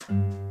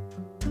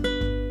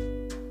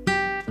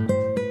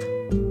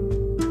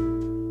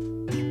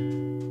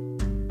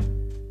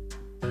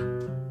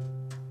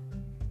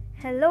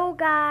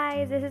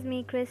guys, this is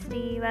me,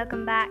 Christy.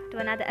 Welcome back to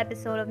another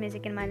episode of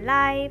Music in My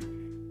Life.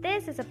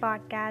 This is a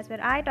podcast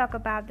where I talk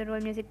about the role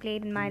music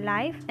played in my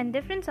life and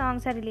different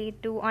songs I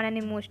relate to on an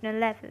emotional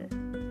level.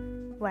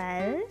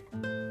 Well,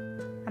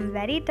 I'm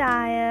very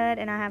tired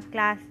and I have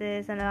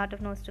classes and a lot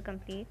of notes to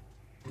complete.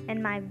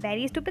 And my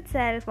very stupid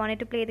self wanted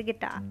to play the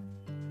guitar,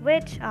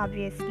 which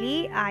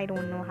obviously I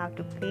don't know how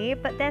to play,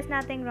 but there's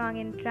nothing wrong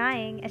in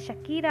trying. As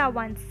Shakira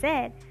once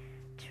said,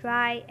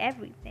 try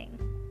everything.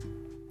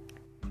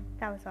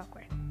 That was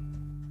awkward.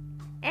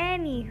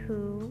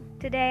 Anywho,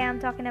 today I'm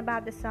talking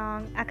about the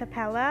song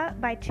Acapella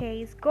by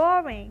Chase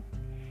Goring.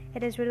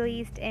 It is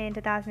released in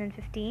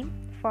 2015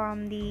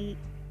 from the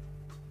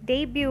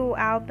debut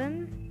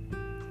album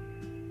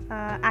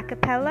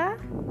Acapella,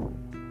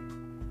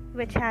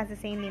 which has the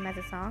same name as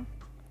the song.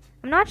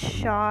 I'm not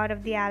sure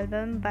of the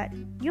album, but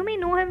you may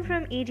know him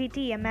from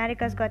AGT,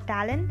 America's Got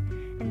Talent,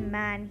 and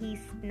man, he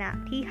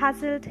snapped. He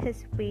hustled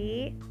his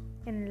way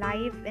in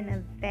life in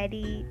a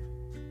very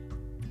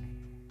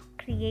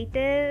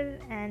creative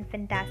and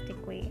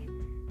fantastic way.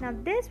 Now,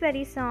 this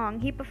very song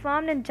he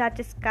performed in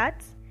Judges'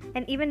 Cuts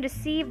and even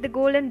received the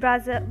Golden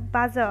Buzzer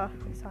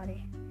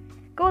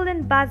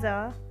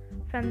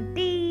from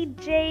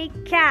DJ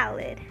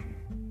Khaled.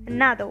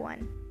 Another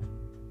one.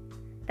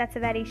 That's a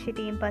very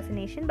shitty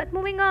impersonation, but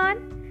moving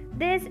on.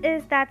 This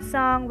is that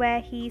song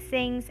where he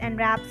sings and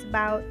raps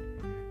about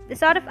the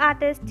sort of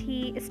artist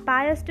he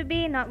aspires to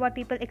be, not what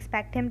people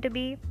expect him to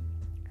be.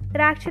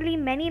 There are actually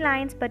many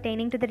lines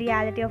pertaining to the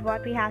reality of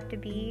what we have to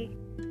be.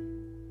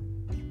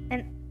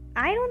 And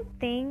I don't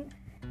think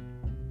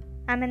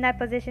I'm in that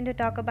position to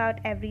talk about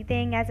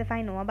everything as if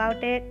I know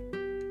about it.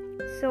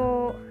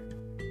 So,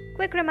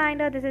 quick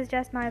reminder, this is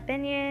just my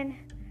opinion.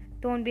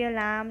 Don't be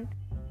alarmed.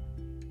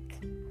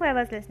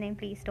 Whoever's listening,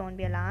 please don't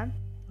be alarmed.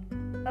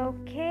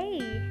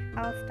 Okay,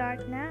 I'll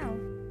start now.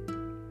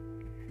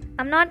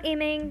 I'm not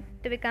aiming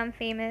to become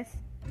famous,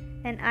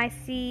 and I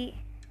see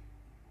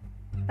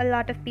a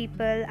lot of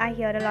people, I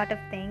hear a lot of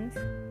things.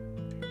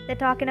 They're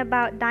talking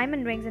about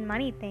diamond rings and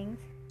money things.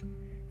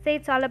 Say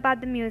it's all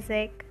about the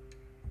music,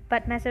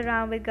 but mess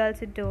around with girls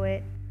who do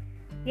it.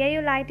 Yeah,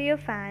 you lie to your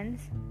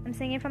fans. I'm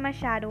singing from my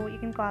shadow, you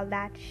can call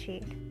that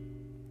shade.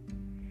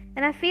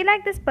 And I feel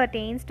like this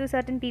pertains to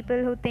certain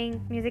people who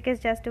think music is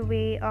just a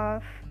way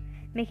of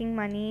making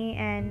money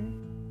and,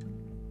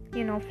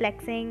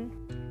 flexing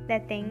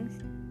their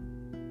things.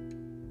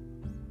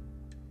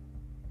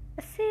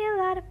 I see a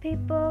lot of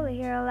people, I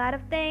hear a lot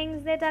of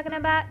things. They're talking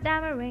about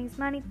diamond rings,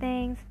 money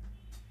things.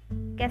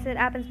 Guess it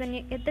happens when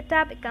you hit the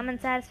top. You come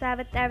and satisfied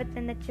with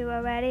everything that you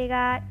already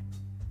got.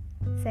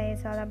 Say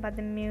it's all about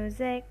the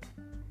music,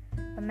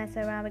 but mess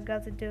around with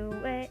girls who do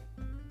it.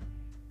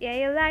 Yeah,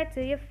 you lie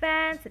to your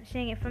fans and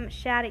sing it from a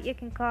shadow, you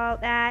can call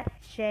that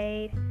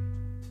shade.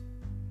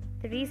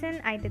 The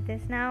reason I did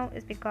this now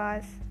is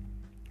because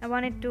I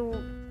wanted to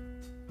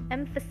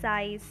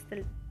emphasize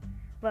the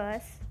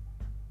verse.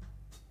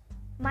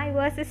 My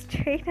verse is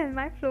straight and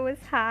my flow is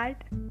hard.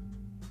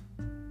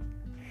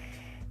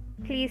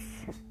 Please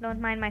don't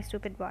mind my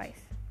stupid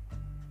voice.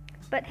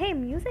 But hey,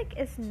 music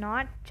is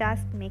not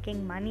just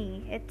making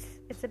money.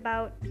 It's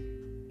about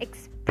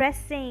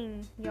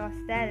expressing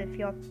yourself,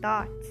 your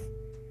thoughts.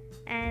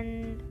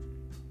 And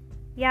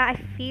yeah, I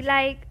feel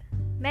like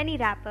many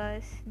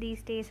rappers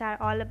these days are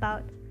all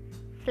about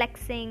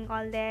flexing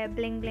all their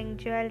bling bling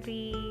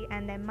jewelry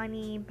and their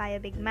money, buy a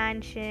big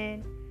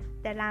mansion,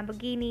 their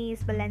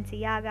Lamborghinis,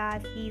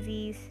 Balenciagas,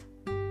 Yeezys.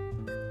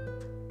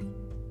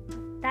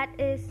 That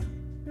is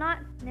not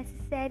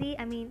necessary.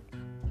 I mean,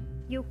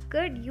 you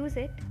could use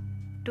it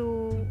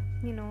to,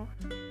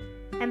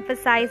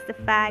 emphasize the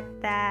fact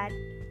that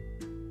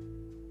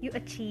you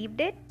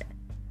achieved it,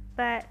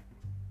 but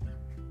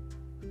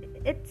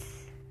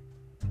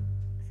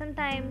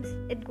sometimes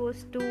it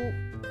goes too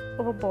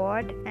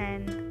overboard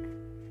and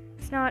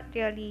it's not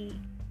really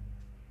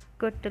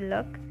good to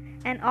look.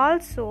 And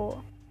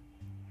also,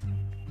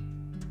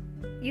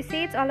 you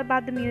say it's all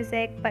about the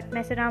music, but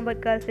mess around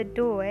with girls that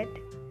do it.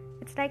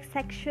 It's like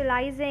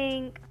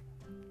sexualizing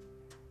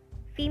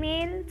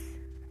females,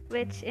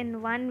 which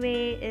in one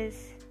way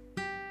is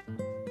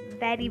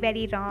very,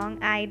 very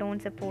wrong. I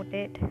don't support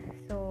it.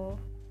 So,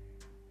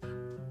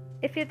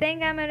 if you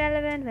think I'm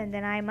irrelevant, well,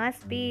 then I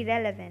must be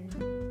relevant.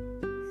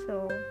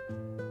 So,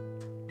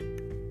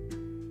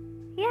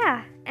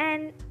 yeah.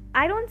 And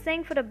I don't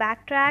sing for the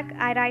backtrack.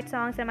 I write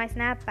songs in my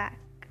snapback.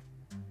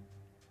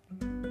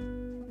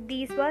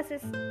 These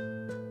verses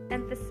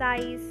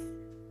emphasize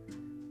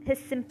his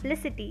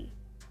simplicity.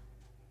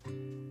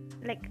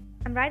 Like,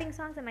 I'm writing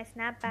songs in my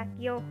snapback.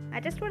 Yo, I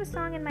just wrote a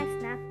song in my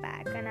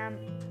snapback and I'm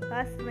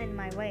hustling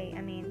my way.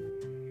 I mean,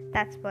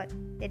 that's what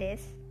it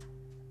is.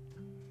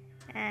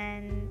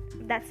 And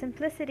that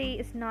simplicity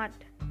is not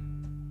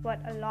what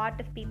a lot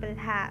of people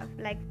have.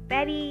 Like,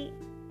 very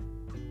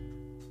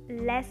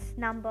less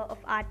number of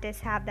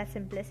artists have that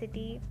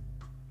simplicity.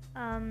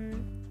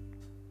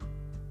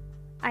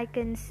 I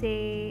can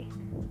say,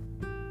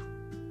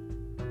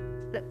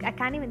 look, I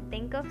can't even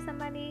think of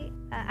somebody.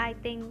 I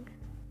think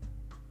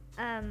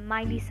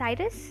Miley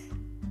Cyrus.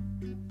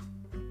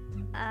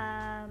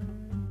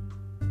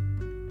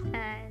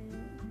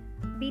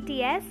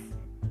 BTS,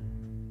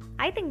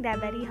 I think they're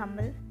very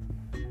humble.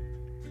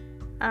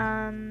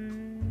 I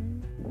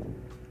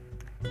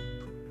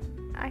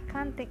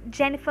can't think.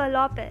 Jennifer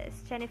Lopez,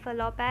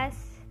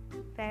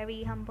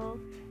 very humble.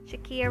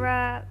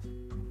 Shakira,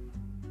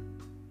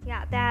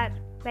 yeah, they're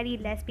very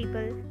less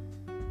people.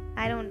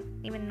 I don't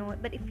even know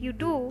it, but if you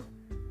do,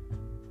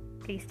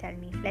 please tell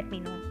me, let me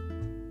know.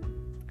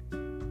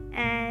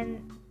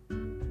 And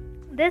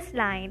this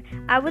line,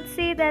 I would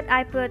say that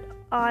I put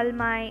all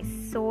my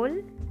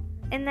soul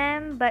in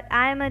them, but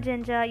I'm a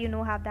ginger, you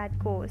know how that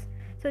goes.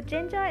 So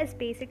ginger is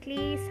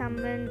basically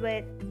someone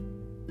with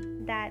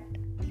that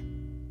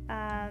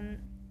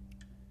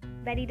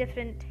very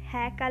different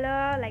hair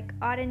color, like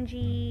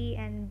orangey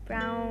and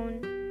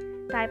brown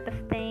type of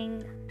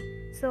thing.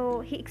 So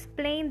he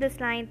explained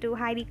this line to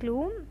Heidi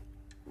Klum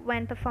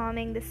when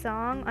performing the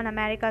song on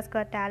America's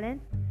Got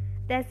Talent.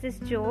 There's this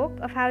joke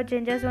of how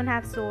gingers don't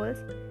have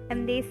souls,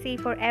 and they say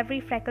for every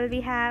freckle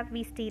we have,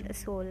 we steal a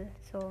soul.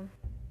 So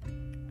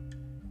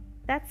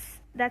that's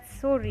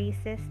so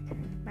racist,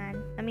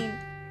 man. I mean,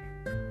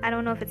 I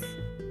don't know if it's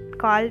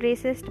called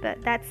racist,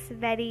 but that's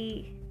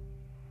very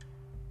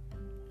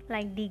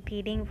like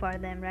degrading for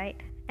them,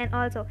 right? And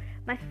also,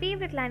 my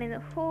favorite line in the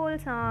whole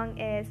song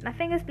is, my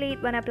fingers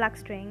bleed when I pluck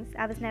strings.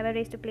 I was never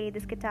raised to play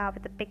this guitar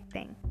with a big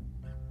thing.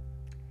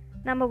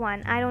 Number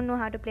one, I don't know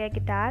how to play a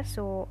guitar,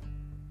 so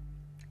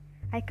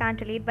I can't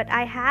relate, but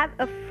I have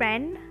a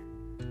friend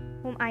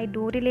whom I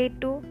do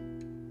relate to.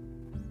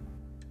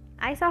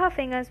 I saw her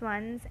fingers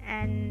once,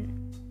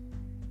 and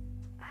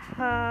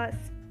her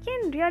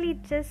skin really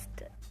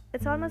just,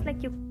 it's almost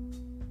like you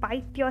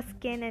bite your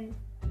skin and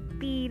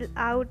peel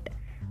out.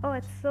 Oh,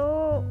 it's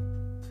so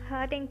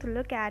hurting to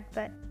look at,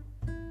 but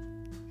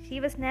she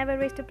was never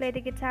raised to play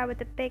the guitar with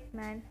a pick,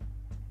 man.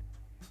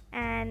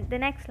 And the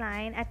next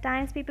line, at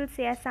times people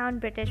say I sound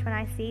British when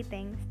I say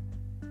things.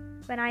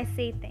 When I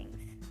say things.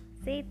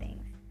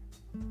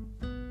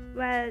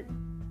 Well,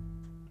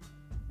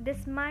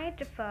 this might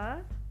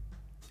refer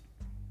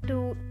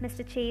to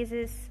Mr.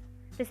 Chase's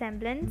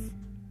resemblance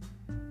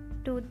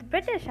to the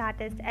British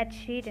artist Ed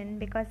Sheeran,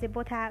 because they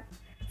both have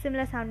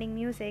similar sounding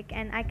music,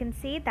 and I can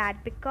say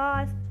that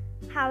because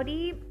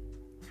Howie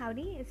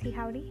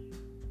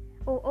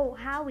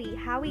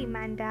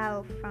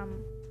Mandel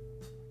from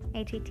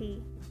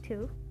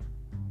ATT2,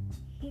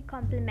 he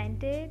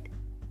complimented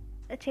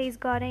Chase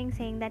Godding,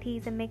 saying that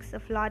he's a mix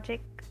of Logic,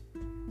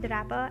 the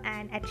rapper,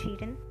 and Ed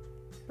Sheeran.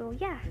 So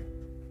yeah.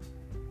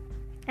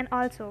 And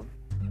also,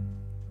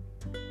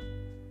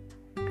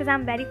 because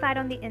I'm verified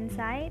on the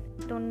inside,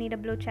 don't need a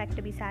blue check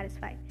to be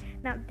satisfied.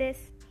 Now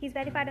this, he's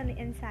verified on the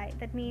inside.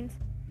 That means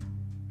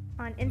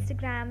on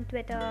Instagram,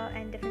 Twitter,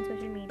 and different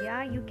social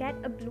media, you get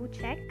a blue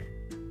check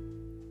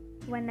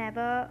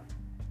whenever,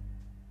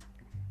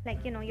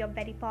 like, you know, you're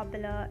very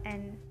popular,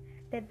 and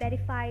they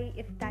verify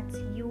if that's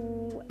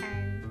you,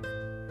 and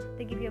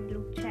they give you a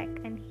blue check.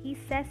 And he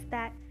says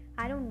that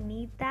I don't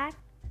need that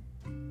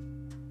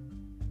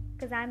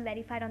because I'm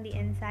verified on the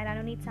inside. I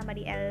don't need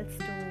somebody else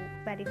to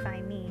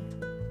verify me.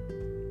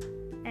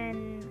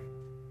 And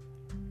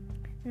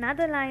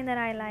another line that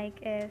I like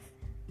is,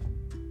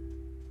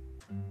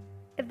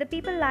 if the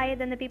people lie,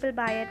 then the people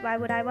buy it. Why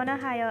would I want to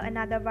hire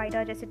another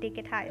writer just to take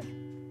it higher?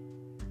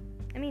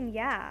 I mean,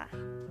 yeah,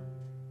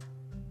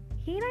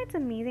 he writes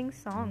amazing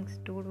songs,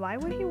 dude. Why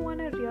would he want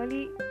to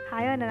really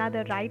hire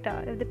another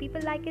writer? If the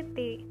people like it,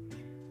 they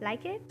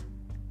like it,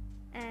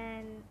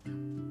 and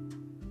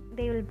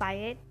they will buy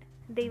it.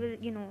 They will,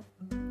 you know,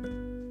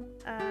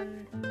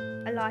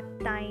 allot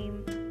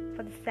time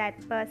for the said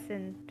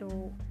person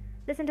to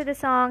listen to the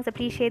songs,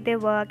 appreciate their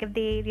work if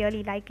they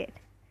really like it.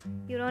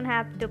 You don't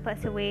have to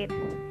persuade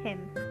him.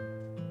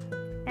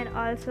 And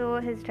also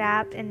his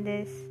rap in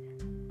this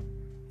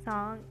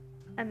song,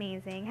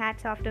 amazing.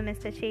 Hats off to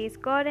Mr. Chase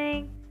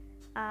Godding,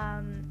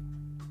 and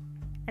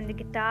the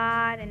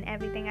guitar and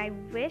everything. I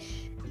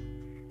wish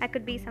I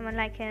could be someone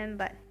like him,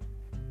 but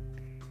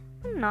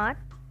I'm not.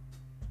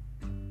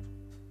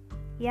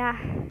 Yeah.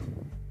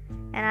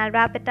 And I'll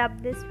wrap it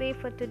up this way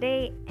for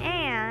today.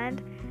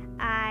 And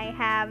I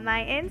have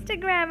my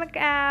Instagram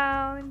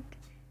account.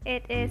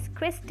 It is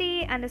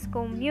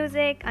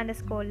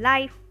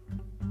Christy_music_life.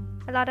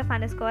 A lot of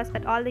underscores,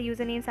 but all the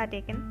usernames are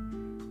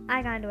taken.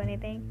 I can't do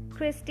anything.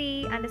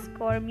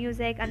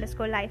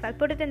 Christy_music_life. I'll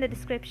put it in the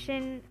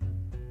description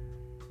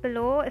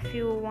below if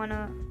you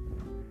wanna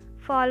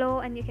follow,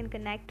 and you can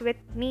connect with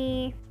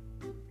me.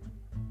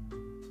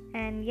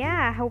 And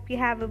yeah, I hope you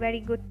have a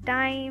very good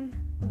time,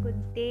 a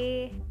good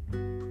day,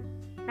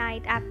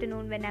 night,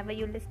 afternoon, whenever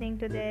you're listening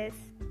to this.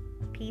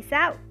 Peace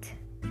out.